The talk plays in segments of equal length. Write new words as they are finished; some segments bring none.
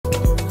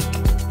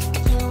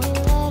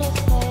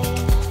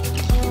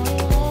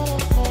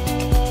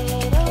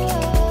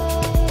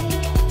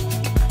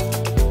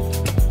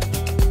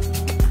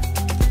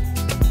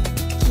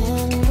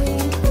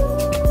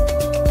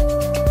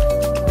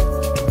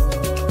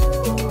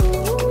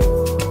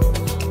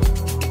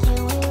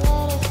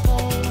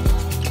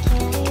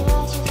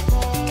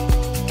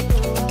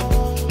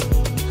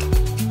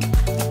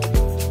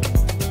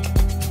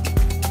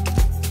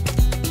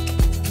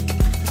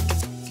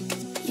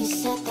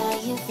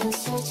been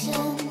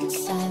searching,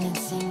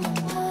 silencing my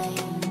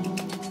mind,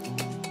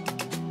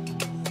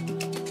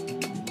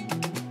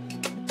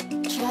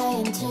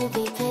 trying to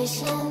be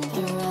patient,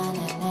 but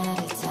running out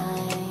of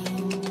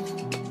time.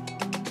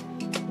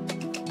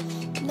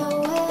 No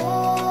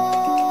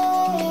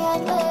way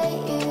I'd let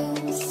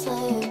you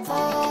slip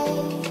by.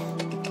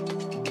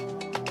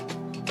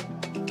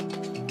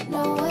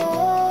 No way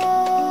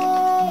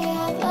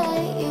I'd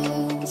let you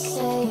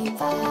say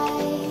bye.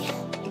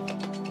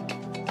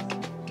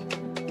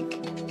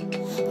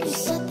 You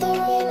said that